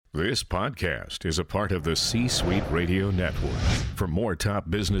This podcast is a part of the C-Suite Radio Network. For more top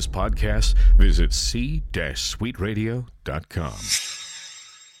business podcasts, visit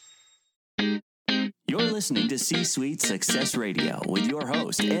c-suiteradio.com. You're listening to C-Suite Success Radio with your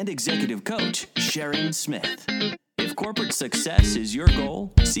host and executive coach, Sharon Smith. If corporate success is your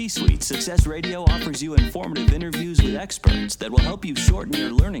goal, C-Suite Success Radio offers you informative interviews with experts that will help you shorten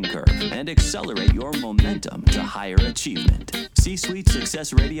your learning curve and accelerate your momentum to higher achievement. C-Suite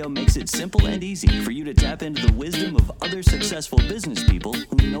Success Radio makes it simple and easy for you to tap into the wisdom of other successful business people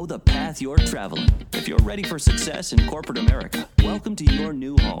who know the path you're traveling. If you're ready for success in corporate America, welcome to your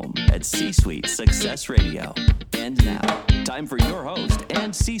new home at C-Suite Success Radio. And now, time for your host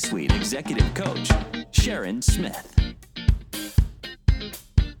and C-Suite executive coach, Sharon Smith.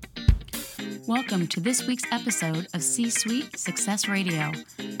 Welcome to this week's episode of C-Suite Success Radio.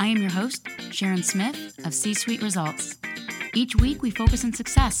 I am your host, Sharon Smith of C-Suite Results. Each week we focus on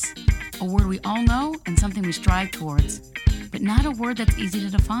success, a word we all know and something we strive towards, but not a word that's easy to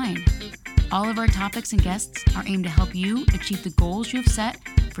define. All of our topics and guests are aimed to help you achieve the goals you have set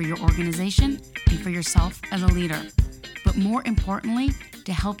for your organization and for yourself as a leader, but more importantly,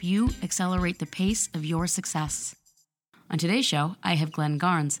 to help you accelerate the pace of your success. On today's show, I have Glenn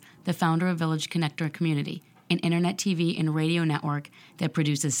Garnes, the founder of Village Connector Community, an internet TV and radio network that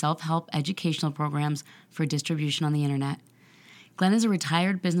produces self-help educational programs for distribution on the internet. Glenn is a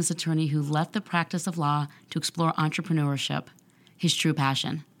retired business attorney who left the practice of law to explore entrepreneurship, his true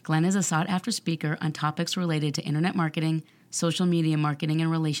passion. Glenn is a sought-after speaker on topics related to internet marketing, social media marketing,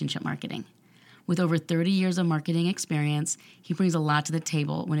 and relationship marketing. With over 30 years of marketing experience, he brings a lot to the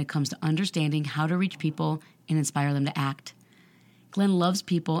table when it comes to understanding how to reach people and inspire them to act. Glenn loves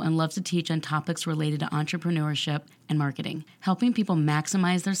people and loves to teach on topics related to entrepreneurship and marketing. Helping people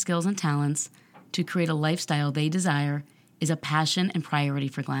maximize their skills and talents to create a lifestyle they desire is a passion and priority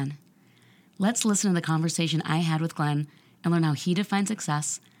for Glenn. Let's listen to the conversation I had with Glenn and learn how he defines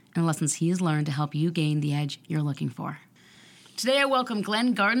success and lessons he has learned to help you gain the edge you're looking for. Today I welcome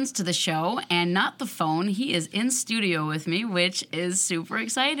Glenn Garnes to the show, and not the phone. He is in studio with me, which is super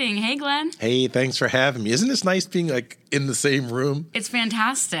exciting. Hey, Glenn. Hey, thanks for having me. Isn't this nice being in the same room? It's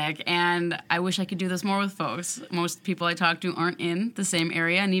fantastic, and I wish I could do this more with folks. Most people I talk to aren't in the same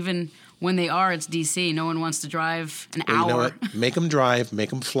area, and even when they are, it's D.C. No one wants to drive an hour. You know what? Make them drive, make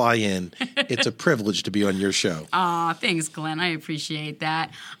them fly in. It's a privilege to be on your show. Aw, thanks, Glenn. I appreciate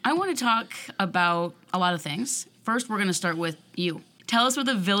that. I want to talk about a lot of things. First, we're going to start with you. Tell us with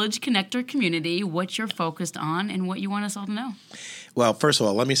the Village Connector Community what you're focused on and what you want us all to know. Well, first of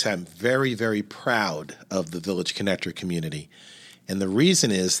all, let me say I'm very, very proud of the Village Connector Community. And the reason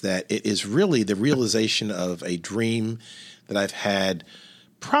is that it is really the realization of a dream that I've had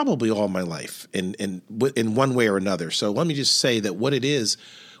probably all my life in one way or another. So let me just say that what it is,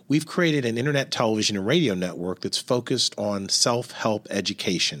 we've created an internet television and radio network that's focused on self-help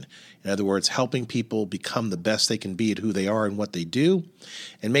education. In other words, helping people become the best they can be at who they are and what they do,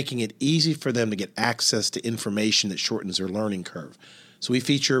 and making it easy for them to get access to information that shortens their learning curve. So we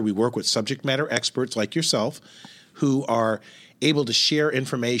work with subject matter experts like yourself who are able to share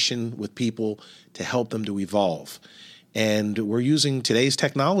information with people to help them to evolve. And we're using today's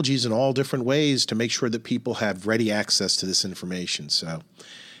technologies in all different ways to make sure that people have ready access to this information. So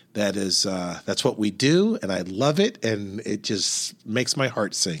that's what we do, and I love it, and it just makes my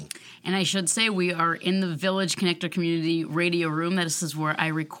heart sing. And I should say we are in the Village Connector Community radio room. This is where I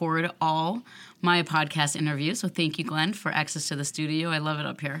record all my podcast interviews. So thank you, Glenn, for access to the studio. I love it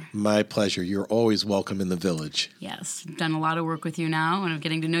up here. My pleasure. You're always welcome in the Village. Yes. I've done a lot of work with you now, and I'm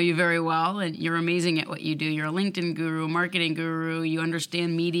getting to know you very well. And you're amazing at what you do. You're a LinkedIn guru, marketing guru. You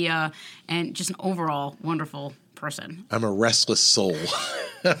understand media, and just an overall wonderful person. I'm a restless soul.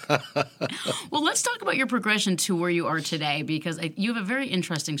 Well, let's talk about your progression to where you are today, because you have a very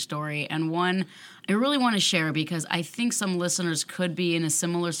interesting story, and one I really want to share because I think some listeners could be in a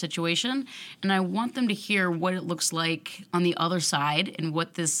similar situation, and I want them to hear what it looks like on the other side and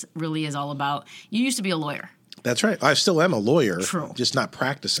what this really is all about. You used to be a lawyer. That's right. I still am a lawyer, True. Just not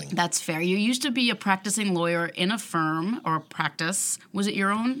practicing. That's fair. You used to be a practicing lawyer in a firm or a practice. Was it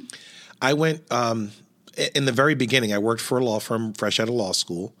your own? I went in the very beginning, I worked for a law firm fresh out of law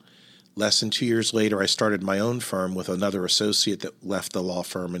school. Less than 2 years later, I started my own firm with another associate that left the law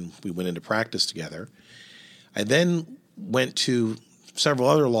firm, and we went into practice together. I then went to several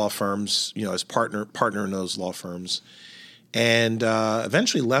other law firms, as partner in those law firms, and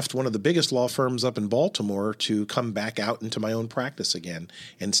eventually left one of the biggest law firms up in Baltimore to come back out into my own practice again,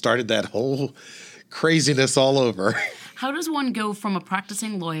 and started that whole craziness all over. How does one go from a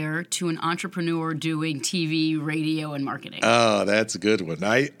practicing lawyer to an entrepreneur doing TV, radio, and marketing? Oh, that's a good one.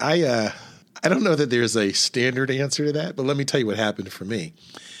 I don't know that there's a standard answer to that, but let me tell you what happened for me.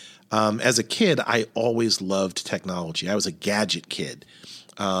 As a kid, I always loved technology. I was a gadget kid.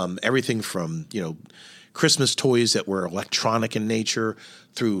 Everything from, Christmas toys that were electronic in nature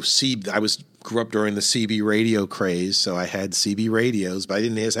through grew up during the CB radio craze, so I had CB radios, but I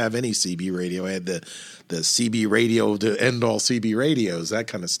didn't have any CB radio. I had the CB radio to end all CB radios, that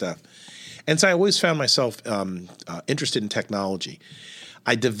kind of stuff. And so I always found myself interested in technology.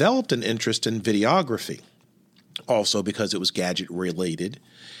 I developed an interest in videography also because it was gadget related.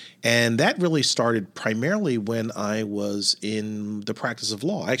 And that really started primarily when I was in the practice of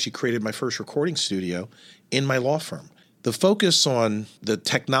law. I actually created my first recording studio in my law firm. The focus on the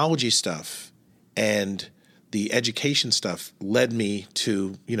technology stuff and the education stuff led me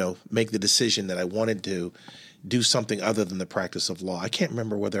to, make the decision that I wanted to do something other than the practice of law. I can't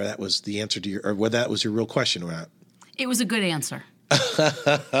remember whether that was the answer to or whether that was your real question or not. It was a good answer.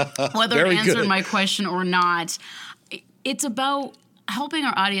 Whether it answered my question or not, it's about helping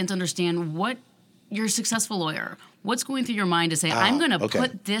our audience understand what you're a successful lawyer. What's going through your mind to say, I'm going to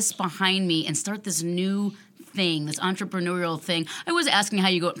put this behind me and start this new thing, this entrepreneurial thing. I was asking how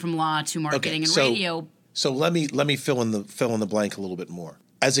you go from law to marketing and radio. So let me fill in the blank a little bit more.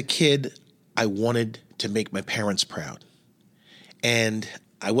 As a kid, I wanted to make my parents proud. And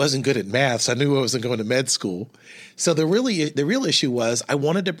I wasn't good at math, so I knew I wasn't going to med school. So the real issue was I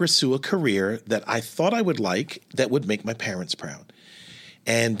wanted to pursue a career that I thought I would like that would make my parents proud.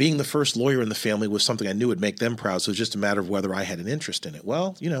 And being the first lawyer in the family was something I knew would make them proud, so it was just a matter of whether I had an interest in it.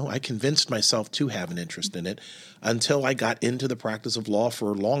 Well, I convinced myself to have an interest in it until I got into the practice of law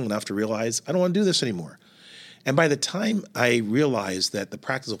for long enough to realize I don't want to do this anymore. And by the time I realized that the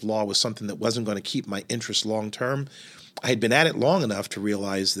practice of law was something that wasn't going to keep my interest long term, I had been at it long enough to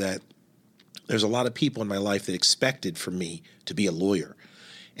realize that there's a lot of people in my life that expected for me to be a lawyer.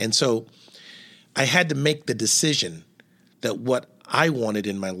 And so I had to make the decision that what I wanted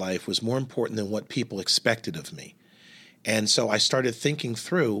in my life was more important than what people expected of me. And so I started thinking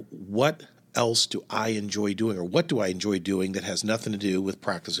through what else do I enjoy doing, or what do I enjoy doing that has nothing to do with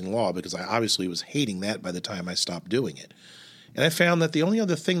practicing law, because I obviously was hating that by the time I stopped doing it. And I found that the only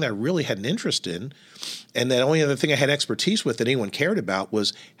other thing that I really had an interest in, and the only other thing I had expertise with that anyone cared about,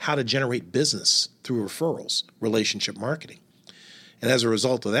 was how to generate business through referrals, relationship marketing. And as a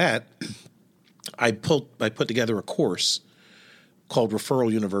result of that, I put together a course called Referral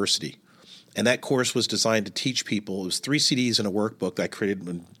University. And that course was designed to teach people. It was 3 CDs and a workbook that I created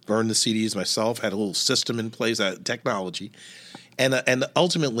and burned the CDs myself, had a little system in place, technology. And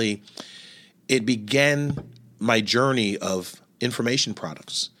ultimately, it began my journey of information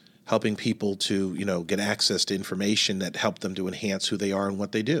products, helping people to, get access to information that helped them to enhance who they are and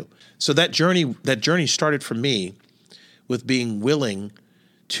what they do. So that journey started for me with being willing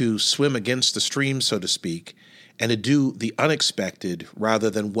to swim against the stream, so to speak, and to do the unexpected rather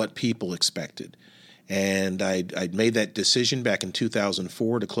than what people expected. And I'd made that decision back in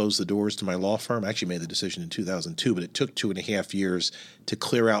 2004 to close the doors to my law firm. I actually made the decision in 2002, but it took 2.5 years to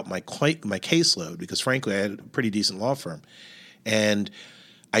clear out my caseload because, frankly, I had a pretty decent law firm. And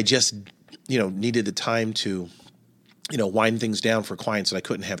I just, needed the time to, wind things down for clients that I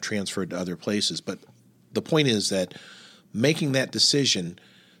couldn't have transferred to other places. But the point is that making that decision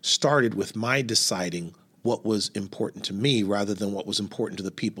started with my deciding what was important to me rather than what was important to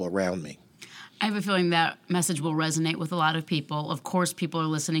the people around me. I have a feeling that message will resonate with a lot of people. Of course, people are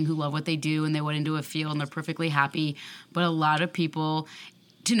listening who love what they do and they went into a field and they're perfectly happy. But a lot of people,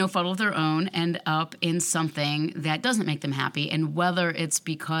 to no fault of their own, end up in something that doesn't make them happy. And whether it's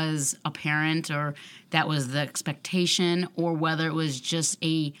because a parent or that was the expectation, or whether it was just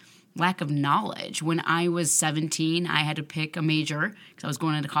a lack of knowledge. When I was 17, I had to pick a major because I was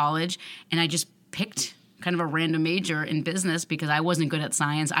going into college, and I just picked kind of a random major in business because I wasn't good at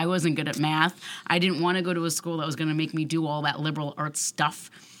science. I wasn't good at math. I didn't want to go to a school that was going to make me do all that liberal arts stuff,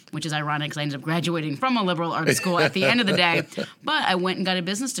 which is ironic because I ended up graduating from a liberal arts school at the end of the day. But I went and got a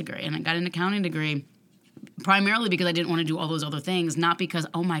business degree and I got an accounting degree, primarily because I didn't want to do all those other things, not because,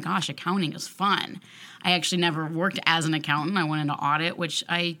 oh my gosh, accounting is fun. I actually never worked as an accountant. I went into audit, which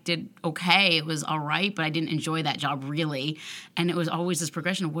I did okay. It was all right, but I didn't enjoy that job really. And it was always this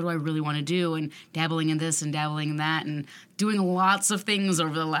progression of what do I really want to do, and dabbling in this and dabbling in that and doing lots of things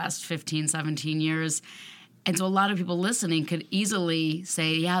over the last 15, 17 years. And so a lot of people listening could easily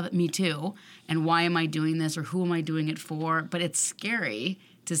say, yeah, me too. And why am I doing this, or who am I doing it for? But it's scary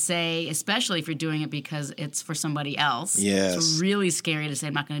to to say, especially if you're doing it because it's for somebody else. Yes. It's really scary to say,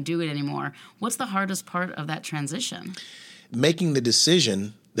 I'm not going to do it anymore. What's the hardest part of that transition? Making the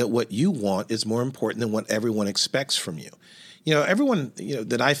decision that what you want is more important than what everyone expects from you. You know, everyone,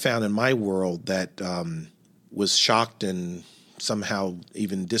 that I found in my world that was shocked and somehow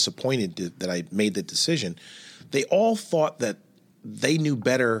even disappointed that I made the decision, they all thought that they knew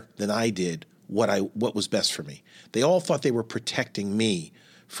better than I did what was best for me. They all thought they were protecting me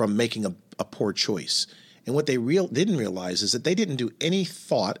from making a poor choice. And what they didn't realize is that they didn't do any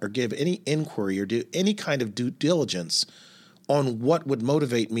thought or give any inquiry or do any kind of due diligence on what would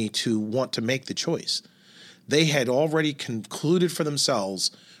motivate me to want to make the choice. They had already concluded for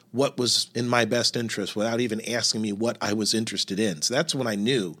themselves what was in my best interest without even asking me what I was interested in. So that's when I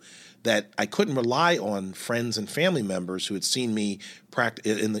knew that I couldn't rely on friends and family members who had seen me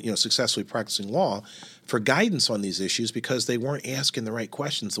successfully practicing law for guidance on these issues because they weren't asking the right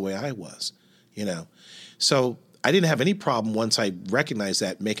questions the way I was, So I didn't have any problem once I recognized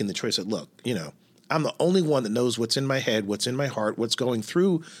that, making the choice that, look, I'm the only one that knows what's in my head, what's in my heart, what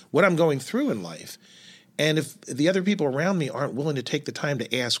I'm going through in life. And if the other people around me aren't willing to take the time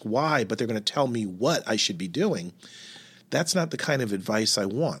to ask why, but they're going to tell me what I should be doing, that's not the kind of advice I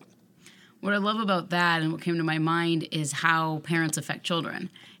want. What I love about that and what came to my mind is how parents affect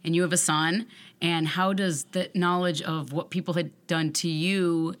children. And you have a son, and how does the knowledge of what people had done to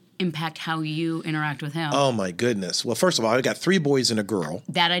you impact how you interact with him? Oh, my goodness. Well, first of all, I've got 3 boys and a girl.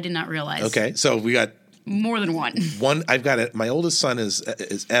 That I did not realize. Okay, so we got... More than one. I've got my oldest son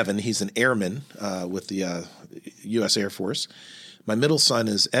is Evan. He's an airman with the U.S. Air Force. My middle son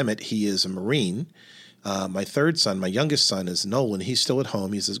is Emmett. He is a Marine. My third son, my youngest son, is Nolan. He's still at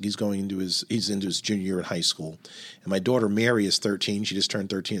home. He's into his junior year in high school. And my daughter Mary is 13. She just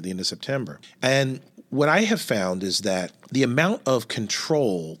turned 13 at the end of September. And what I have found is that the amount of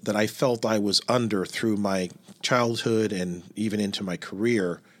control that I felt I was under through my childhood and even into my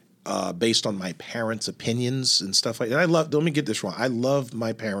career, based on my parents' opinions and stuff like that. Don't me get this wrong. I love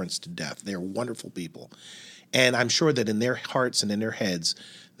my parents to death. They're wonderful people. And I'm sure that in their hearts and in their heads,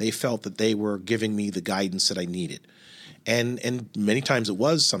 they felt that they were giving me the guidance that I needed. And many times it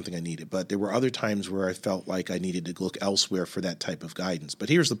was something I needed, but there were other times where I felt like I needed to look elsewhere for that type of guidance. But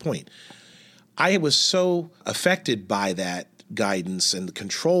here's the point. I was so affected by that guidance and the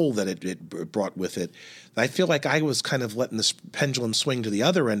control that it brought with it, I feel like I was kind of letting this pendulum swing to the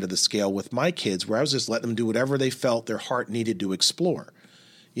other end of the scale with my kids, where I was just letting them do whatever they felt their heart needed to explore,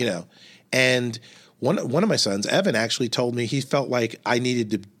 And one of my sons, Evan, actually told me he felt like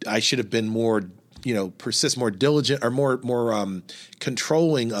I should have been more, more diligent or more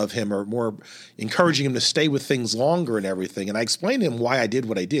controlling of him, or more encouraging him to stay with things longer and everything. And I explained to him why I did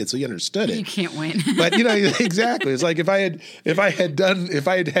what I did, so he understood it. You can't win. But exactly. It's like if I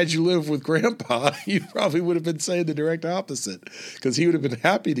had had you live with Grandpa, you probably would have been saying the direct opposite, because he would have been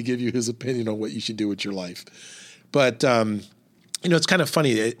happy to give you his opinion on what you should do with your life. But it's kind of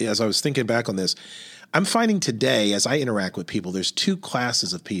funny as I was thinking back on this. I'm finding today, as I interact with people, there's 2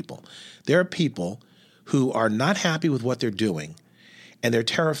 classes of people. There are people who are not happy with what they're doing, and they're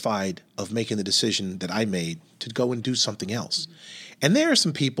terrified of making the decision that I made to go and do something else. And there are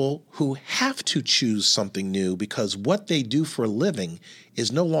some people who have to choose something new because what they do for a living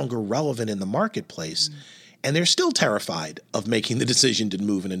is no longer relevant in the marketplace, and they're still terrified of making the decision to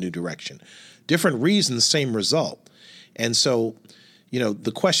move in a new direction. Different reasons, same result. And so,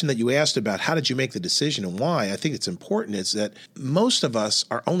 the question that you asked about how did you make the decision and why, I think it's important, is that most of us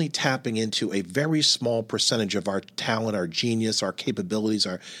are only tapping into a very small percentage of our talent, our genius, our capabilities,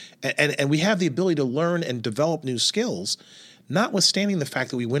 and we have the ability to learn and develop new skills, notwithstanding the fact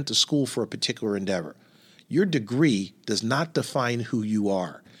that we went to school for a particular endeavor. Your degree does not define who you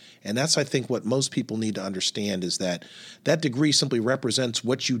are. And that's, I think, what most people need to understand, is that degree simply represents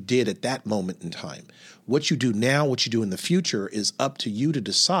what you did at that moment in time. What you do now, what you do in the future, is up to you to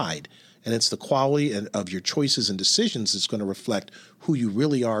decide. And it's the quality of your choices and decisions that's going to reflect who you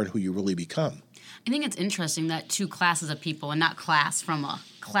really are and who you really become. I think it's interesting that 2 classes of people, and not class from a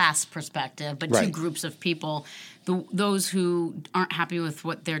class perspective, but right. 2 groups of people, those who aren't happy with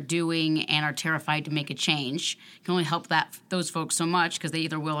what they're doing and are terrified to make a change, can only help those folks so much because they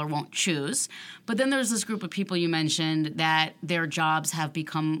either will or won't choose. But then there's this group of people you mentioned that their jobs have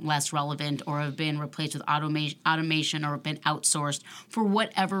become less relevant or have been replaced with automation or have been outsourced. For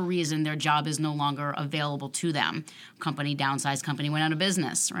whatever reason, their job is no longer available to them. Company downsized, company went out of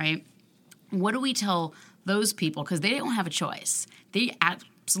business, right? What do we tell those people? Because they don't have a choice. They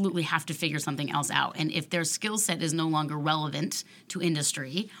absolutely have to figure something else out. And if their skill set is no longer relevant to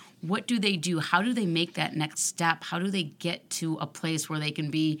industry, what do they do? How do they make that next step? How do they get to a place where they can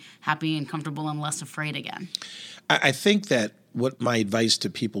be happy and comfortable and less afraid again? I think that what my advice to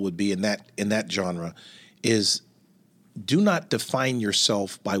people would be in that genre is, do not define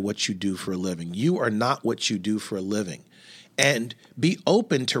yourself by what you do for a living. You are not what you do for a living. And be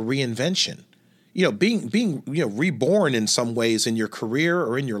open to reinvention. Being reborn in some ways in your career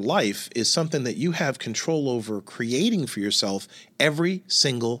or in your life is something that you have control over creating for yourself every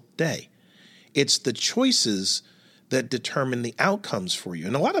single day. It's the choices that determine the outcomes for you.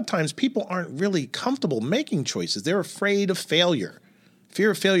 And a lot of times people aren't really comfortable making choices. They're afraid of failure.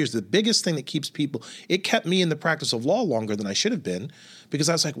 Fear of failure is the biggest thing that keeps people. It kept me in the practice of law longer than I should have been, because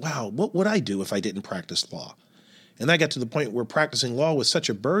I was like, wow, what would I do if I didn't practice law? And I got to the point where practicing law was such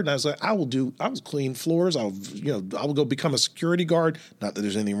a burden. I was like, I will clean floors. I will go become a security guard. Not that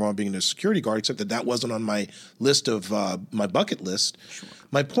there's anything wrong being a security guard, except that wasn't on my list of my bucket list. Sure.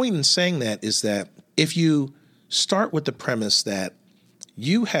 My point in saying that is that if you start with the premise that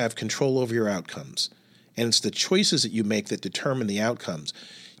you have control over your outcomes, and it's the choices that you make that determine the outcomes,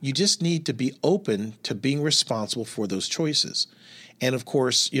 you just need to be open to being responsible for those choices. And of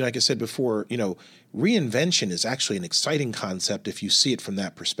course, like I said before, reinvention is actually an exciting concept if you see it from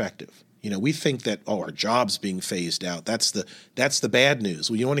that perspective. We think that, our job's being phased out. That's the bad news.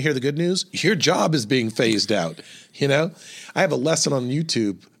 Well, you want to hear the good news? Your job is being phased out. I have a lesson on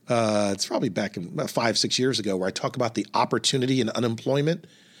YouTube. It's probably back in about 5-6 years ago, where I talk about the opportunity in unemployment,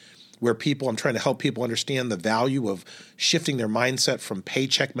 where I'm trying to help people understand the value of shifting their mindset from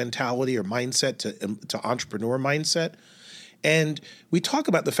paycheck mentality or mindset to entrepreneur mindset. And we talk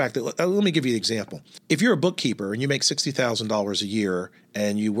about the fact that, let me give you an example. If you're a bookkeeper and you make $60,000 a year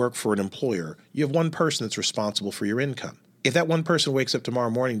and you work for an employer, you have one person that's responsible for your income. If that one person wakes up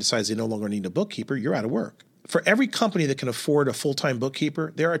tomorrow morning and decides they no longer need a bookkeeper, you're out of work. For every company that can afford a full-time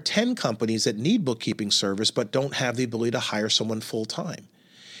bookkeeper, there are 10 companies that need bookkeeping service but don't have the ability to hire someone full-time.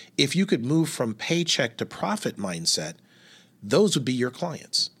 If you could move from paycheck to profit mindset, those would be your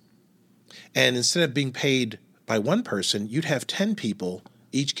clients. And instead of being paid by one person, you'd have 10 people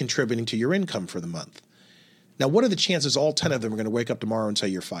each contributing to your income for the month. Now, what are the chances all 10 of them are going to wake up tomorrow and say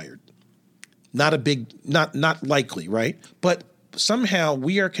you're fired? Not likely, right? But somehow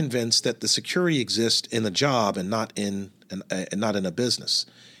we are convinced that the security exists in the job and not in a business.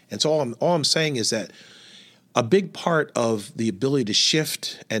 And so all I'm saying is that a big part of the ability to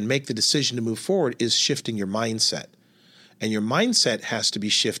shift and make the decision to move forward is shifting your mindset. And your mindset has to be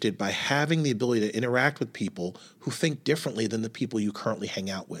shifted by having the ability to interact with people who think differently than the people you currently hang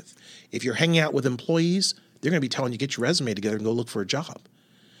out with. If you're hanging out with employees, they're going to be telling you, get your resume together and go look for a job.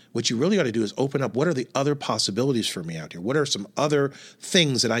 What you really ought to do is open up, what are the other possibilities for me out here? What are some other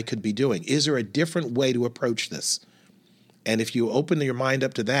things that I could be doing? Is there a different way to approach this? And if you open your mind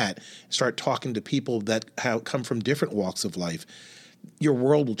up to that, start talking to people that come from different walks of life, your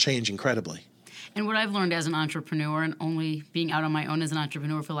world will change incredibly. And what I've learned as an entrepreneur, and only being out on my own as an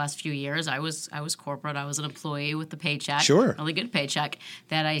entrepreneur for the last few years, I was corporate. I was an employee with the paycheck, sure, really good paycheck,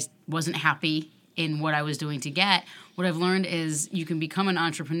 that I wasn't happy in what I was doing to get. What I've learned is you can become an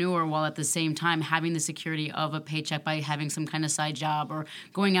entrepreneur while at the same time having the security of a paycheck by having some kind of side job or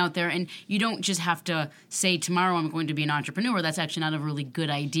going out there. And you don't just have to say, tomorrow I'm going to be an entrepreneur. That's actually not a really good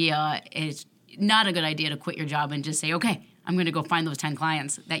idea. It's not a good idea to quit your job and just say, okay, I'm going to go find those 10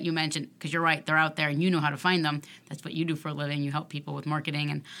 clients that you mentioned, because you're right, they're out there and you know how to find them. That's what you do for a living. You help people with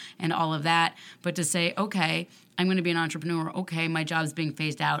marketing and all of that. But to say, okay, I'm going to be an entrepreneur. Okay, my job's being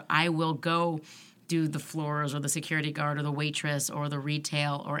phased out. I will go do the floors or the security guard or the waitress or the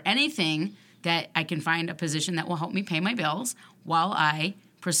retail or anything that I can find a position that will help me pay my bills while I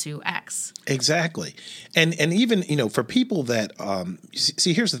pursue X. Exactly. And even, for people that,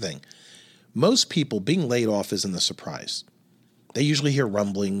 see, here's the thing. Most people being laid off isn't a surprise. They usually hear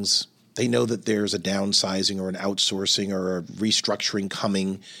rumblings. They know that there's a downsizing or an outsourcing or a restructuring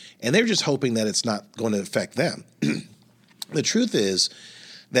coming, and they're just hoping that it's not going to affect them. The truth is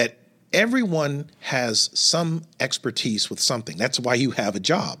that everyone has some expertise with something. That's why you have a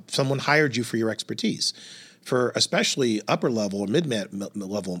job. Someone hired you for your expertise. For especially upper level or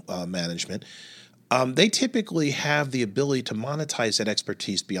mid-level management, they typically have the ability to monetize that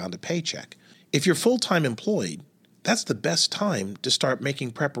expertise beyond a paycheck. If you're full-time employed, that's the best time to start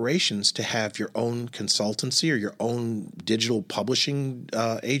making preparations to have your own consultancy or your own digital publishing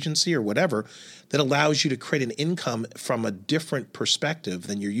agency or whatever that allows you to create an income from a different perspective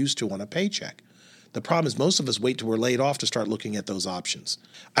than you're used to on a paycheck. The problem is most of us wait till we're laid off to start looking at those options.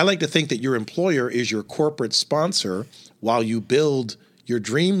 I like to think that your employer is your corporate sponsor while you build your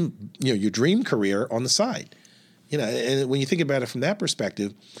dream career on the side. And when you think about it from that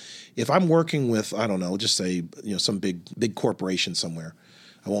perspective, if I'm working with, I don't know, just say, some big corporation somewhere.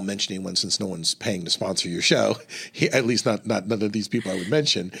 I won't mention anyone since no one's paying to sponsor your show. At least not none of these people I would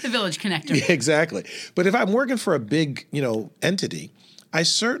mention. The Village Connector. Yeah, exactly. But if I'm working for a big, entity, I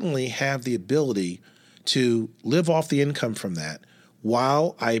certainly have the ability to live off the income from that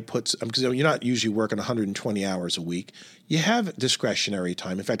while I because you're not usually working 120 hours a week. You have discretionary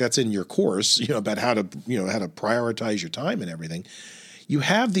time. In fact, that's in your course, about how to prioritize your time and everything. You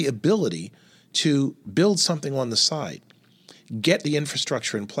have the ability to build something on the side, get the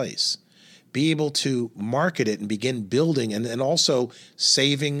infrastructure in place, be able to market it and begin building and also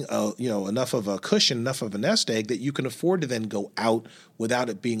saving, enough of a cushion, enough of a nest egg that you can afford to then go out without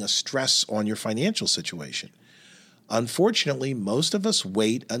it being a stress on your financial situation. Unfortunately, most of us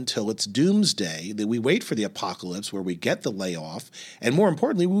wait until it's doomsday, that we wait for the apocalypse where we get the layoff, and more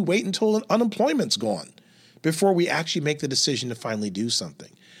importantly, we wait until unemployment's gone before we actually make the decision to finally do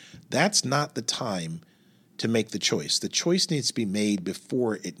something. That's not the time to make the choice. The choice needs to be made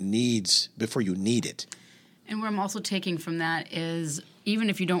before you need it. And what I'm also taking from that is,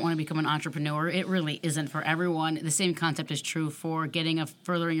 even if you don't want to become an entrepreneur, it really isn't for everyone. The same concept is true for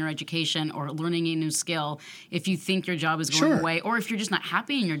furthering your education or learning a new skill. If you think your job is going away, or if you're just not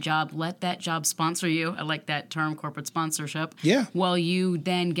happy in your job, let that job sponsor you. I like that term, corporate sponsorship. Yeah. While you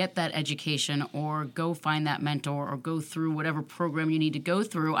then get that education or go find that mentor or go through whatever program you need to go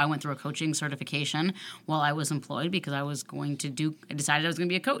through. I went through a coaching certification while I was employed because I decided I was going to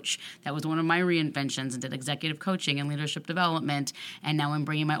be a coach. That was one of my reinventions, and did executive coaching and leadership development. And now I'm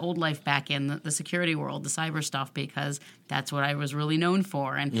bringing my old life back in, the security world, the cyber stuff, because that's what I was really known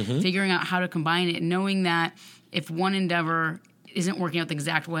for. And figuring out how to combine it, knowing that if one endeavor isn't working out the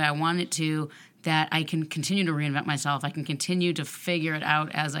exact way I want it to, that I can continue to reinvent myself. I can continue to figure it out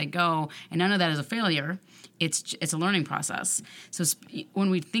as I go. And none of that is a failure. It's a learning process. So when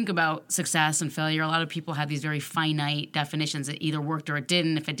we think about success and failure, a lot of people have these very finite definitions. It either worked or it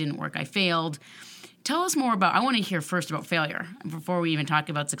didn't. If it didn't work, I failed. Tell us more I want to hear first about failure before we even talk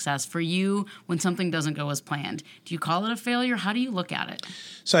about success. For you, when something doesn't go as planned, do you call it a failure? How do you look at it?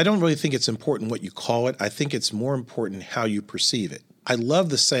 So I don't really think it's important what you call it. I think it's more important how you perceive it. I love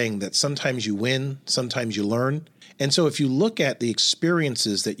the saying that sometimes you win, sometimes you learn. And so if you look at the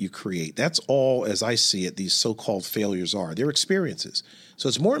experiences that you create, that's all, as I see it, these so-called failures are. They're experiences. So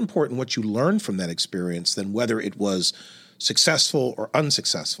it's more important what you learn from that experience than whether it was successful or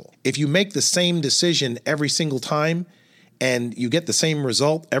unsuccessful. If you make the same decision every single time and you get the same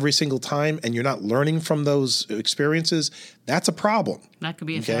result every single time and you're not learning from those experiences, that's a problem. That could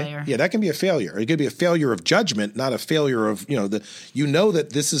be a failure. Yeah, that can be a failure. It could be a failure of judgment, not a failure of, that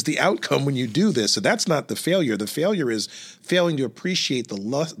this is the outcome when you do this. So that's not the failure. The failure is failing to appreciate the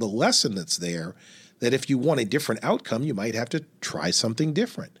lesson that's there, that if you want a different outcome, you might have to try something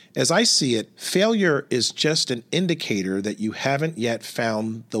different. As I see it, failure is just an indicator that you haven't yet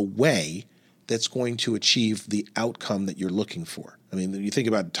found the way that's going to achieve the outcome that you're looking for. I mean, you think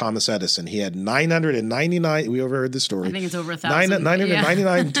about Thomas Edison. He had 999, we overheard the story. I think it's over 1,000.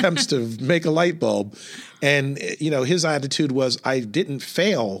 999 attempts to make a light bulb. And, his attitude was, I didn't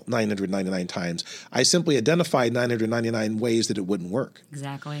fail 999 times. I simply identified 999 ways that it wouldn't work.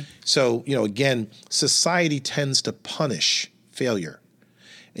 Exactly. So, again, society tends to punish failure.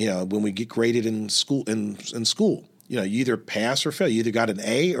 When we get graded in school, you either pass or fail. You either got an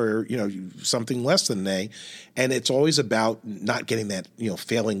A or, something less than an A. And it's always about not getting that,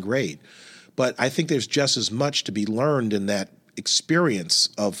 failing grade. But I think there's just as much to be learned in that experience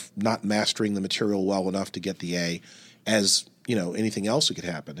of not mastering the material well enough to get the A as, anything else that could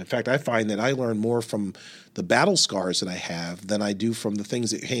happen. In fact, I find that I learn more from the battle scars that I have than I do from the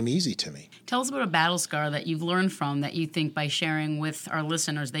things that came easy to me. Tell us about a battle scar that you've learned from that you think by sharing with our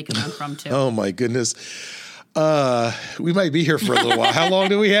listeners they can learn from too. Oh, my goodness. We might be here for a little while. How long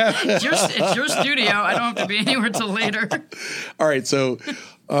do we have? It's your studio. I don't have to be anywhere till later. All right. So,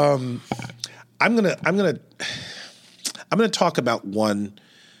 I'm gonna talk about one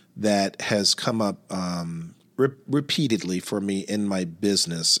that has come up repeatedly for me in my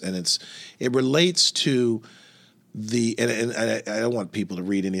business, and it relates to and I don't want people to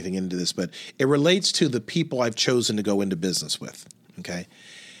read anything into this, but it relates to the people I've chosen to go into business with. Okay.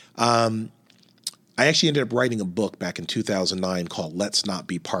 I actually ended up writing a book back in 2009 called Let's Not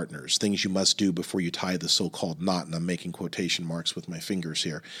Be Partners, Things You Must Do Before You Tie the So-Called Knot, and I'm making quotation marks with my fingers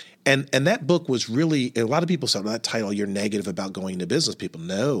here. And that book was really, a lot of people said, well, that title, you're negative about going into business. People,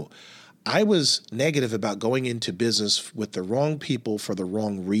 no. I was negative about going into business with the wrong people for the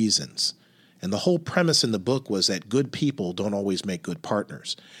wrong reasons. And the whole premise in the book was that good people don't always make good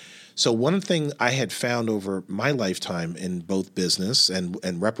partners. So one thing I had found over my lifetime in both business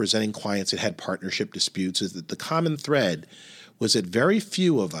and representing clients that had partnership disputes is that the common thread was that very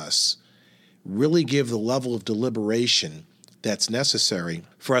few of us really give the level of deliberation that's necessary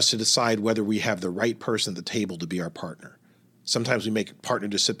for us to decide whether we have the right person at the table to be our partner. Sometimes we make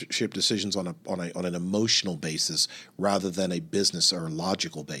partnership decisions on an emotional basis rather than a business or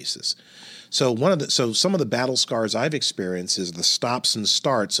logical basis. So some of the battle scars I've experienced is the stops and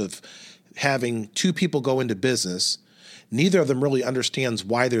starts of having two people go into business. Neither of them really understands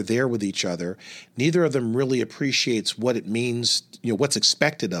why they're there with each other. Neither of them really appreciates what it means, what's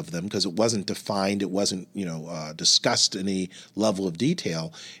expected of them, because it wasn't defined, it wasn't, discussed in any level of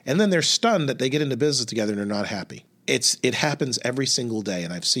detail. And then they're stunned that they get into business together and they're not happy. It happens every single day,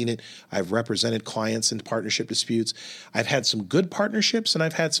 and I've seen it. I've represented clients in partnership disputes. I've had some good partnerships, and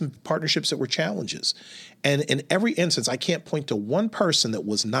I've had some partnerships that were challenges. And in every instance, I can't point to one person that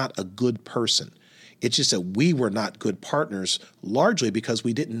was not a good person. It's just that we were not good partners, largely because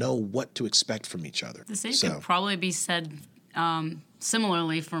we didn't know what to expect from each other. The same could probably be said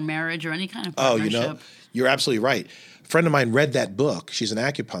similarly for marriage or any kind of partnership. You're absolutely right. A friend of mine read that book. She's an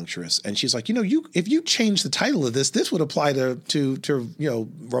acupuncturist, and she's like, if you change the title of this would apply to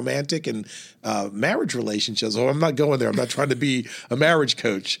romantic and marriage relationships. Oh, I'm not going there. I'm not trying to be a marriage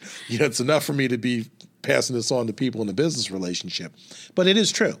coach. It's enough for me to be passing this on to people in a business relationship. But it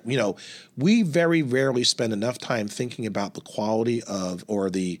is true. We very rarely spend enough time thinking about the quality of or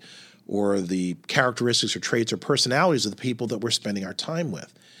the characteristics or traits or personalities of the people that we're spending our time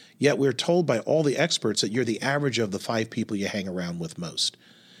with. Yet we're told by all the experts that you're the average of the 5 people you hang around with most.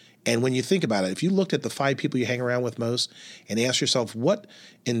 And when you think about it, if you looked at the 5 people you hang around with most and ask yourself, what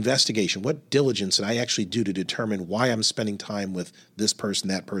investigation, what diligence did I actually do to determine why I'm spending time with this person,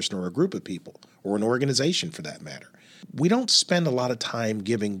 that person, or a group of people, or an organization for that matter? We don't spend a lot of time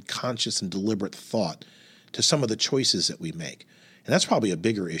giving conscious and deliberate thought to some of the choices that we make. And that's probably a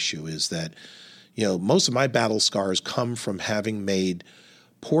bigger issue, is that, most of my battle scars come from having made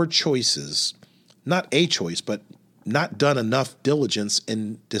poor choices, not a choice, but not done enough diligence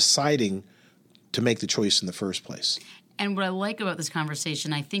in deciding to make the choice in the first place. And what I like about this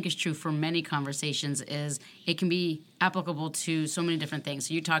conversation, I think is true for many conversations, is it can be applicable to so many different things.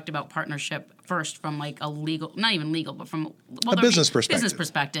 So you talked about partnership first from like a legal, not even legal, but from a business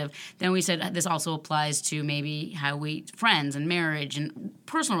perspective. Then we said this also applies to maybe how we friends and marriage and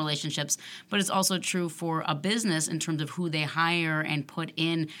personal relationships, but it's also true for a business in terms of who they hire and put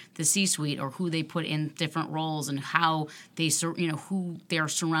in the C-suite, or who they put in different roles, and how they who they are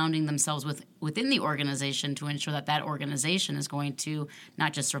surrounding themselves with within the organization to ensure that that organization is going to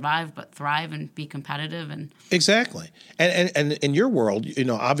not just survive but thrive and be competitive. And exactly. And in your world,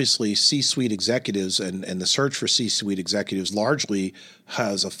 obviously C-suite executives and the search for C-suite executives largely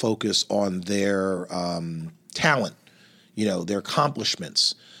has a focus on their talent, their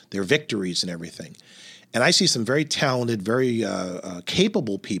accomplishments, their victories and everything. And I see some very talented, very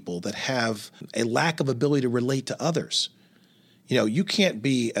capable people that have a lack of ability to relate to others. You can't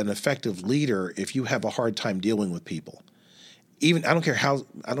be an effective leader if you have a hard time dealing with people. Even I don't care how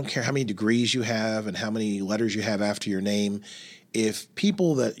many degrees you have and how many letters you have after your name. If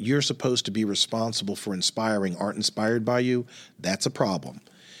people that you're supposed to be responsible for inspiring aren't inspired by you, that's a problem.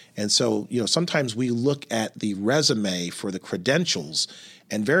 And so, sometimes we look at the resume for the credentials,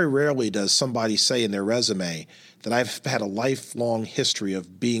 and very rarely does somebody say in their resume that I've had a lifelong history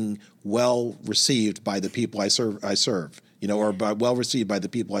of being well received by the people I serve, or well received by the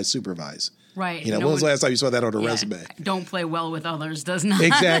people I supervise. Right. When was the last time you saw that on a resume? Don't play well with others does not.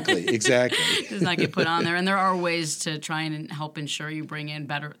 Exactly. Does not get put on there. And there are ways to try and help ensure you bring in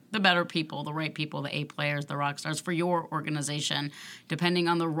the better people, the right people, the A players, the rock stars for your organization. Depending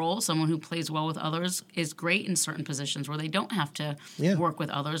on the role, someone who plays well with others is great in certain positions where they don't have to work with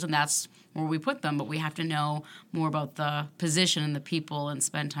others, and that's where we put them. But we have to know more about the position and the people and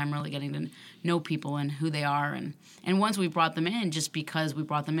spend time really getting to know people and who they are. And once we brought them in, just because we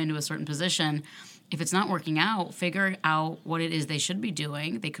brought them into a certain position, if it's not working out, figure out what it is they should be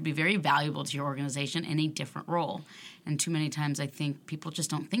doing. They could be very valuable to your organization in a different role. And too many times I think people just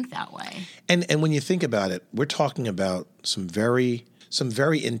don't think that way. And when you think about it, we're talking about some very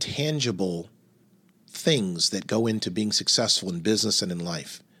intangible things that go into being successful in business and in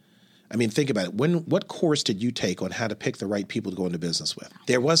life. I mean, think about it. What course did you take on how to pick the right people to go into business with?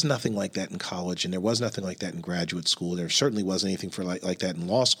 There was nothing like that in college, and there was nothing like that in graduate school. There certainly wasn't anything like that in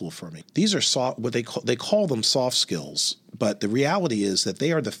law school for me. These are what they call them soft skills, but the reality is that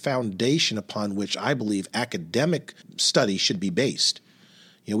they are the foundation upon which I believe academic study should be based.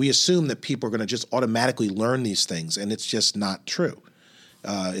 We assume that people are going to just automatically learn these things, and it's just not true.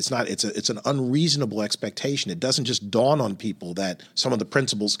 It's an unreasonable expectation. It doesn't just dawn on people that some of the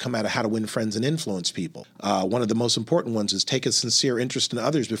principles come out of How to Win Friends and Influence People. One of the most important ones is take a sincere interest in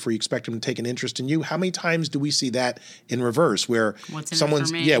others before you expect them to take an interest in you. How many times do we see that in reverse, where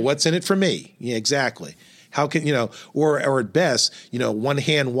someone's, what's in it for me? Yeah, exactly. How can, or at best, one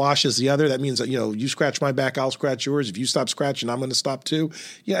hand washes the other. That means that, you scratch my back, I'll scratch yours. If you stop scratching, I'm going to stop too.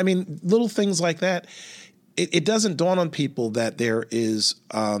 Yeah, I mean, little things like that. It doesn't dawn on people that there is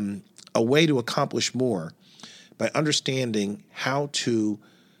a way to accomplish more by understanding how to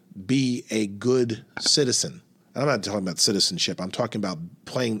be a good citizen. I'm not talking about citizenship. I'm talking about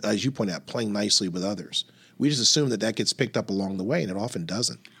playing, as you point out, playing nicely with others. We just assume that gets picked up along the way, and it often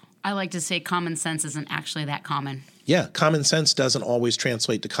doesn't. I like to say common sense isn't actually that common. Yeah, common sense doesn't always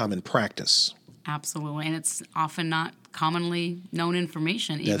translate to common practice. Absolutely, and it's often not commonly known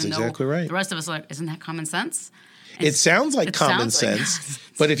information. That's exactly right. The rest of us are like, isn't that common sense? It sounds like common sense,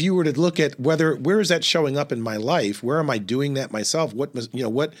 but if you were to look at where is that showing up in my life, where am I doing that myself? What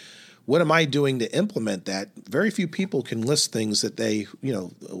am I doing to implement that? Very few people can list things that they,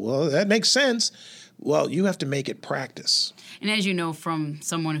 well, that makes sense. Well, you have to make it practice. And as you know from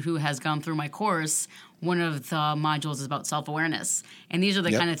someone who has gone through my course, one of the modules is about self-awareness. And these are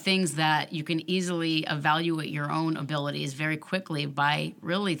the kind of things that you can easily evaluate your own abilities very quickly by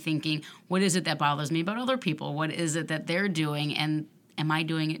really thinking, what is it that bothers me about other people? What is it that they're doing? And am I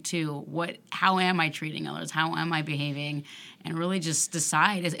doing it too? How am I treating others? How am I behaving? And really just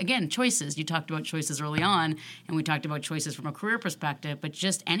decide. Again, choices. You talked about choices early on, and we talked about choices from a career perspective, but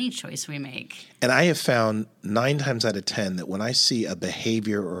just any choice we make. And I have found 9 times out of 10 that when I see a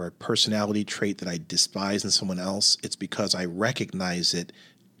behavior or a personality trait that I despise in someone else, it's because I recognize it.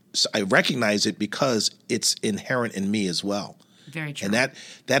 I recognize it because it's inherent in me as well. Very true. And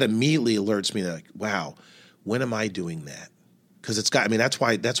that immediately alerts me to, wow, when am I doing that? Because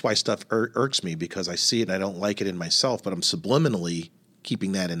that's why stuff irks me, because I see it and I don't like it in myself, but I'm subliminally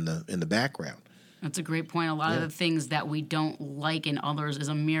keeping that in the background. That's a great point. A lot of the things that we don't like in others is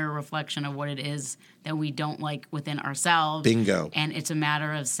a mirror reflection of what it is that we don't like within ourselves. Bingo. And it's a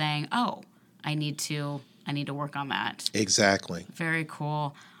matter of saying, oh, I need to work on that. Exactly. Very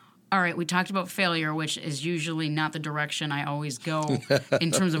cool. All right, we talked about failure, which is usually not the direction I always go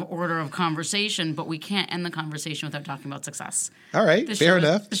in terms of order of conversation, but we can't end the conversation without talking about success. All right, fair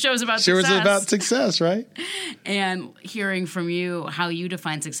enough. The show's about success. Show's about success, right? And hearing from you how you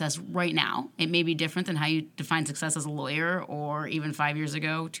define success right now. It may be different than how you define success as a lawyer or even 5 years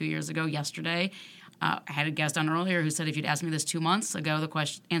ago, 2 years ago, yesterday. I had a guest on earlier who said if you'd asked me this 2 months ago,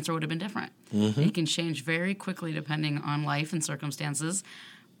 the answer would have been different. Mm-hmm. It can change very quickly depending on life and circumstances.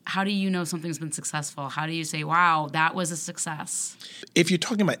 How do you know something's been successful? How do you say, wow, that was a success? If you're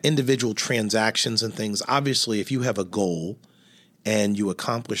talking about individual transactions and things, obviously if you have a goal and you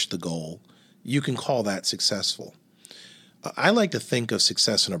accomplish the goal, you can call that successful. I like to think of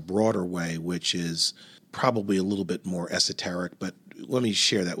success in a broader way, which is probably a little bit more esoteric, but let me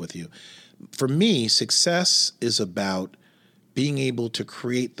share that with you. For me, success is about being able to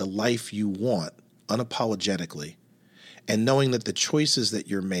create the life you want unapologetically, and knowing that the choices that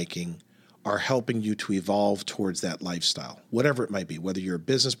you're making are helping you to evolve towards that lifestyle, whatever it might be, whether you're a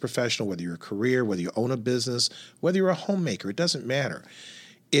business professional, whether you're a career, whether you own a business, whether you're a homemaker, it doesn't matter.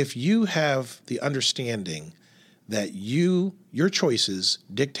 If you have the understanding that your choices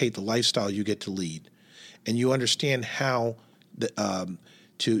dictate the lifestyle you get to lead, and you understand how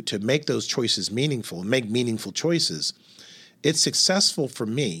to make those choices meaningful and make meaningful choices, it's successful for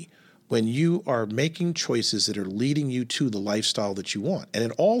me when you are making choices that are leading you to the lifestyle that you want. And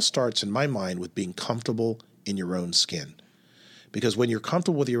it all starts, in my mind, with being comfortable in your own skin. Because when you're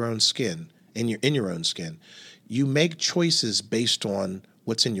comfortable with your own skin, in your own skin, you make choices based on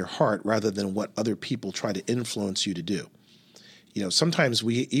what's in your heart rather than what other people try to influence you to do. Sometimes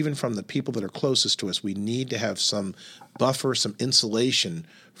even from the people that are closest to us, we need to have some buffer, some insulation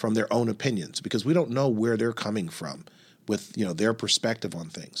from their own opinions, because we don't know where they're coming from with, their perspective on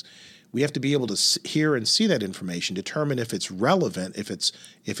things. We have to be able to hear and see that information, determine if it's relevant, if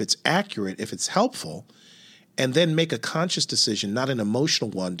it's accurate, if it's helpful, and then make a conscious decision, not an emotional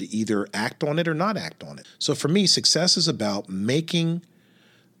one, to either act on it or not act on it. So for me, success is about reaching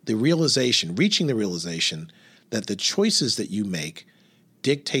the realization that the choices that you make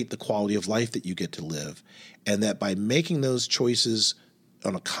dictate the quality of life that you get to live, and that by making those choices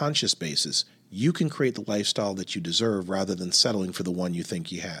on a conscious basis, you can create the lifestyle that you deserve rather than settling for the one you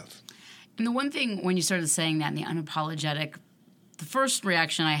think you have. And the one thing, when you started saying that in the unapologetic the first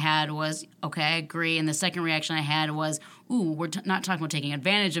reaction I had was, okay, I agree. And the second reaction I had was, ooh, we're not talking about taking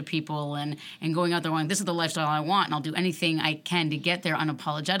advantage of people and going out there going, this is the lifestyle I want, and I'll do anything I can to get there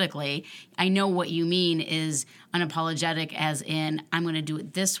unapologetically. I know what you mean is unapologetic as in, I'm going to do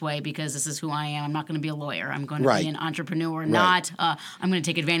it this way because this is who I am. I'm not going to be a lawyer. I'm going to be an entrepreneur, not I'm going to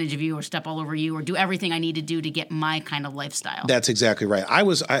take advantage of you or step all over you or do everything I need to do to get my kind of lifestyle. That's exactly right.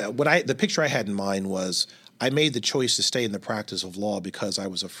 The picture I had in mind was I made the choice to stay in the practice of law because I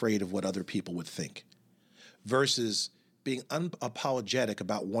was afraid of what other people would think versus being unapologetic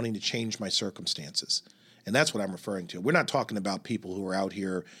about wanting to change my circumstances. And that's what I'm referring to. We're not talking about people who are out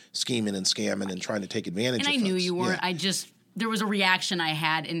here scheming and scamming and trying to take advantage of folks. And I knew you weren't. Yeah. There was a reaction I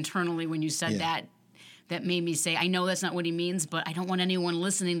had internally when you said that made me say, I know that's not what he means, but I don't want anyone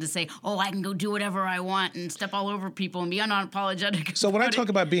listening to say, oh, I can go do whatever I want and step all over people and be unapologetic. So when I talk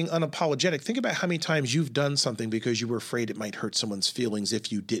about being unapologetic, think about how many times you've done something because you were afraid it might hurt someone's feelings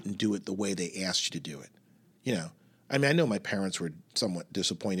if you didn't do it the way they asked you to do it. You know, I mean, I know my parents were somewhat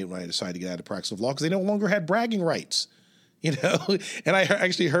disappointed when I decided to get out of practice of law because they no longer had bragging rights. You know, and I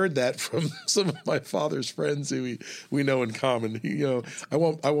actually heard that from some of my father's friends who we know in common. You know, I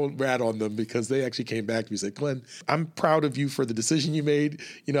won't rat on them because they actually came back to me and said, Glenn, I'm proud of you for the decision you made.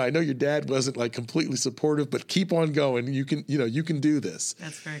 You know, I know your dad wasn't like completely supportive, but keep on going. You can do this.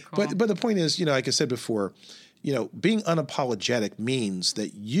 That's very cool. But the point is, you know, like I said before, you know, being unapologetic means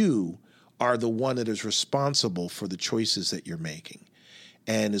that you are the one that is responsible for the choices that you're making.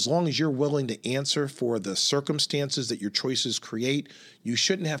 And as long as you're willing to answer for the circumstances that your choices create, you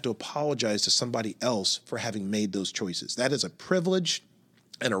shouldn't have to apologize to somebody else for having made those choices. That is a privilege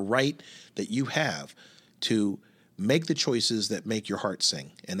and a right that you have to make the choices that make your heart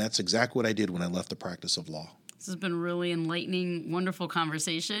sing. And that's exactly what I did when I left the practice of law. This has been a really enlightening, wonderful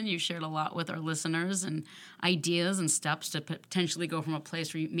conversation. You've shared a lot with our listeners and ideas and steps to potentially go from a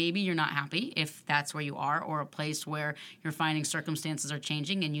place where maybe you're not happy, if that's where you are, or a place where you're finding circumstances are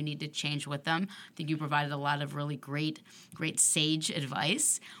changing and you need to change with them. I think you provided a lot of really great sage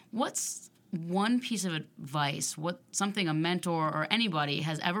advice. What's one piece of advice, something a mentor or anybody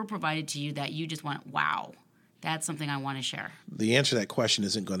has ever provided to you that you just went, wow, that's something I want to share? The answer to that question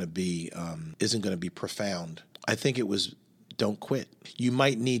isn't going to be profound. I think it was, don't quit. You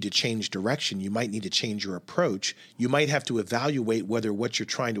might need to change direction. You might need to change your approach. You might have to evaluate whether what you're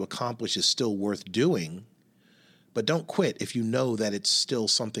trying to accomplish is still worth doing. But don't quit if you know that it's still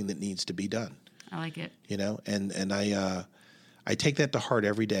something that needs to be done. I like it. You know, and I take that to heart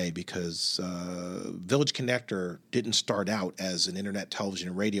every day because Village Connector didn't start out as an internet, television,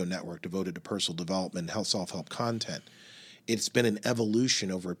 and radio network devoted to personal development and self-help content. It's been an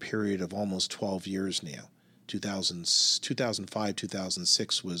evolution over a period of almost 12 years now. 2005,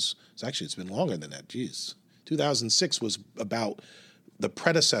 2006 it's been longer than that. 2006 was about the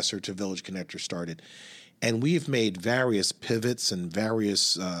predecessor to Village Connector started. And we've made various pivots and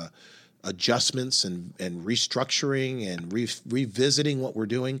various adjustments and restructuring and revisiting what we're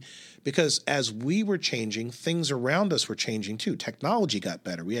doing, because as we were changing, things around us were changing too. Technology got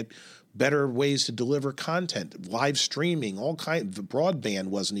better. We had better ways to deliver content, live streaming, broadband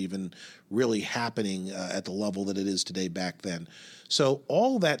wasn't even really happening at the level that it is today back then. So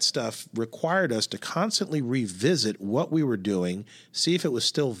all that stuff required us to constantly revisit what we were doing, see if it was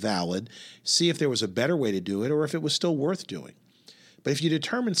still valid, see if there was a better way to do it, or if it was still worth doing. But if you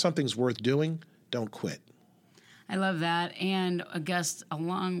determine something's worth doing, don't quit. I love that. And a guest a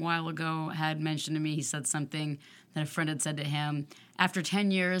long while ago had mentioned to me, he said something that a friend had said to him, after 10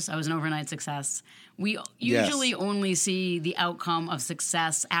 years, I was an overnight success. We usually only see the outcome of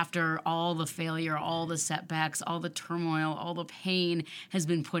success after all the failure, all the setbacks, all the turmoil, all the pain has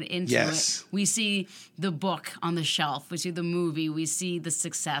been put into it. We see the book on the shelf. We see the movie. We see the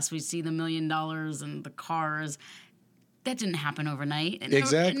success. We see the $1 million and the cars. That didn't happen overnight.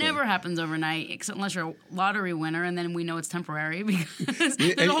 It never happens overnight, except unless you're a lottery winner, and then we know it's temporary because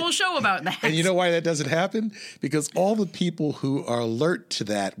there's a whole show about that. And you know why that doesn't happen? Because all the people who are alert to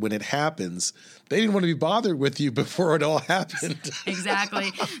that when it happens, they didn't want to be bothered with you before it all happened.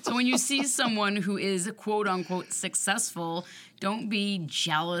 Exactly. So when you see someone who is quote-unquote successful, don't be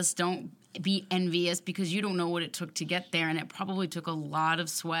jealous, don't be envious, because you don't know what it took to get there, and it probably took a lot of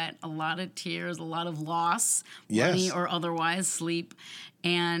sweat, a lot of tears, a lot of loss, money or otherwise, sleep,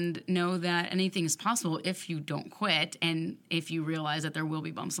 and know that anything is possible if you don't quit and if you realize that there will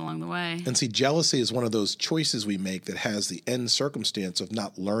be bumps along the way. And see, jealousy is one of those choices we make that has the end circumstance of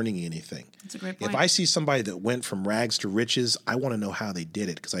not learning anything. That's a great point. If I see somebody that went from rags to riches, I want to know how they did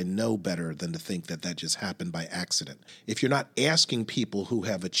it, because I know better than to think that just happened by accident. If you're not asking people who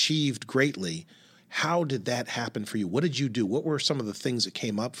have achieved greatly How did that happen for you? What did you do? What were some of the things that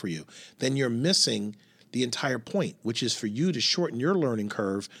came up for you? Then you're missing the entire point, which is for you to shorten your learning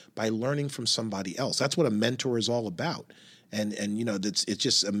curve by learning from somebody else. That's what a mentor is all about. And it's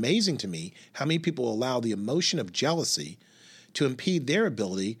just amazing to me how many people allow the emotion of jealousy to impede their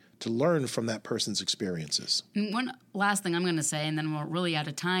ability to learn from that person's experiences. And one last thing I'm going to say, and then we're really out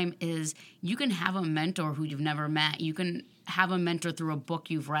of time, is you can have a mentor who you've never met. You can have a mentor through a book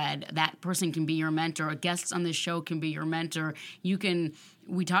you've read. That person can be your mentor. A guest on this show can be your mentor.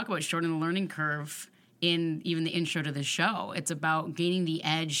 We talk about shortening the learning curve in even the intro to the show. It's about gaining the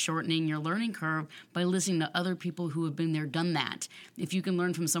edge, shortening your learning curve by listening to other people who have been there, done that. If you can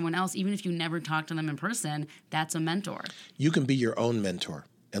learn from someone else, even if you never talk to them in person, that's a mentor. You can be your own mentor.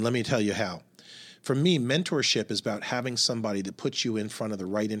 And let me tell you how. For me, mentorship is about having somebody that puts you in front of the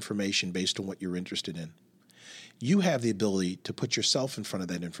right information based on what you're interested in. You have the ability to put yourself in front of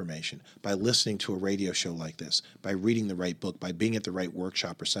that information by listening to a radio show like this, by reading the right book, by being at the right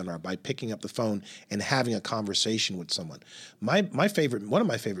workshop or seminar, by picking up the phone and having a conversation with someone. One of my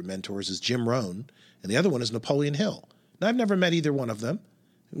favorite mentors is Jim Rohn, and the other one is Napoleon Hill. Now, I've never met either one of them.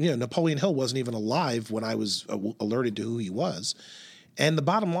 Napoleon Hill wasn't even alive when I was alerted to who he was. And the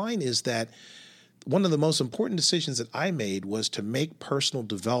bottom line is that one of the most important decisions that I made was to make personal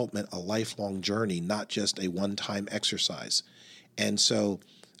development a lifelong journey, not just a one-time exercise. And so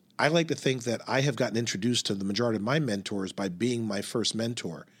I like to think that I have gotten introduced to the majority of my mentors by being my first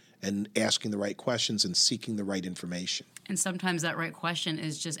mentor and asking the right questions and seeking the right information. And sometimes that right question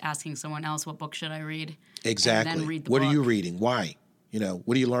is just asking someone else, what book should I read? Exactly. And then read the book. What are you reading? Why?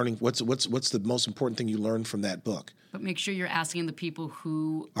 What are you learning? What's the most important thing you learned from that book? But make sure you're asking the people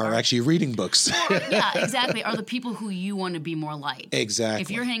who are actually reading books. Yeah, exactly. Are the people who you want to be more like. Exactly.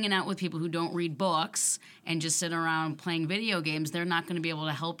 If you're hanging out with people who don't read books and just sit around playing video games, they're not going to be able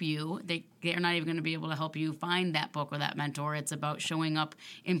to help you. They're not even going to be able to help you find that book or that mentor. It's about showing up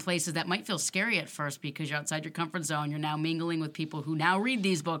in places that might feel scary at first because you're outside your comfort zone. You're now mingling with people who now read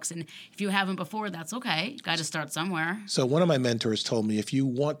these books. And if you haven't before, that's okay. You've got to start somewhere. So one of my mentors told me, if you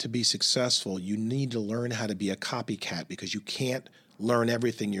want to be successful, you need to learn how to be a copycat because you can't learn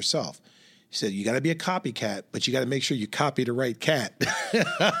everything yourself. He said, you got to be a copycat, but you got to make sure you copy the right cat.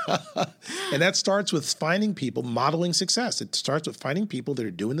 And that starts with finding people, modeling success. It starts with finding people that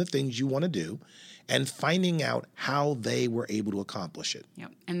are doing the things you want to do and finding out how they were able to accomplish it.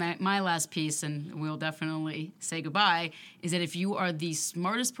 Yep. And my last piece, and we'll definitely say goodbye, is that if you are the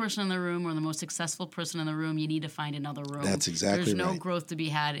smartest person in the room or the most successful person in the room, you need to find another room. That's exactly There's no right. growth to be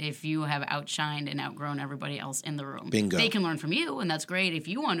had if you have outshined and outgrown everybody else in the room. Bingo. They can learn from you, and that's great if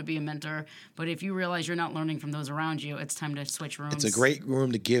you want to be a mentor. But if you realize you're not learning from those around you, it's time to switch rooms. It's a great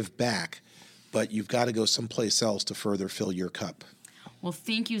room to give back, but you've got to go someplace else to further fill your cup. Well,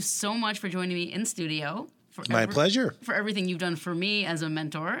 thank you so much for joining me in studio. My pleasure. For everything you've done for me as a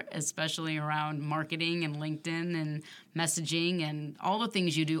mentor, especially around marketing and LinkedIn and messaging and all the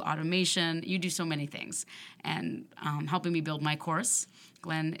things you do, automation. You do so many things. And helping me build my course.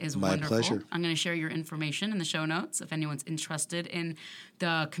 Glenn is my wonderful. Pleasure. I'm going to share your information in the show notes if anyone's interested in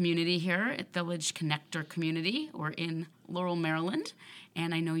the community here at Village Connector Community or in Laurel, Maryland.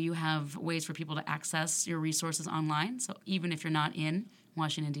 And I know you have ways for people to access your resources online. So even if you're not in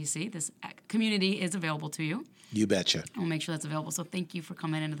Washington, D.C., this community is available to you. You betcha. We'll make sure that's available. So thank you for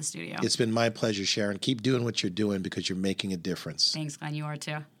coming into the studio. It's been my pleasure, Sharon. Keep doing what you're doing because you're making a difference. Thanks, Glenn. You are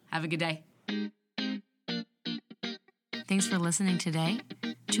too. Have a good day. Thanks for listening today.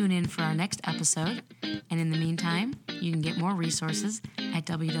 Tune in for our next episode. And in the meantime, you can get more resources at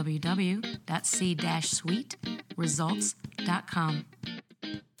www.c-suiteresults.com.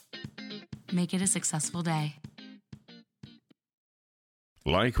 Make it a successful day.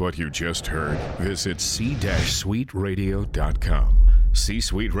 Like what you just heard? Visit c-suiteradio.com.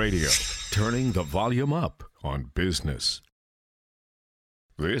 C-Suite Radio, turning the volume up on business.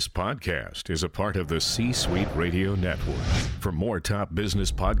 This podcast is a part of the C-Suite Radio Network. For more top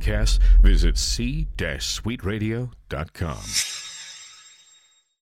business podcasts, visit c-suiteradio.com.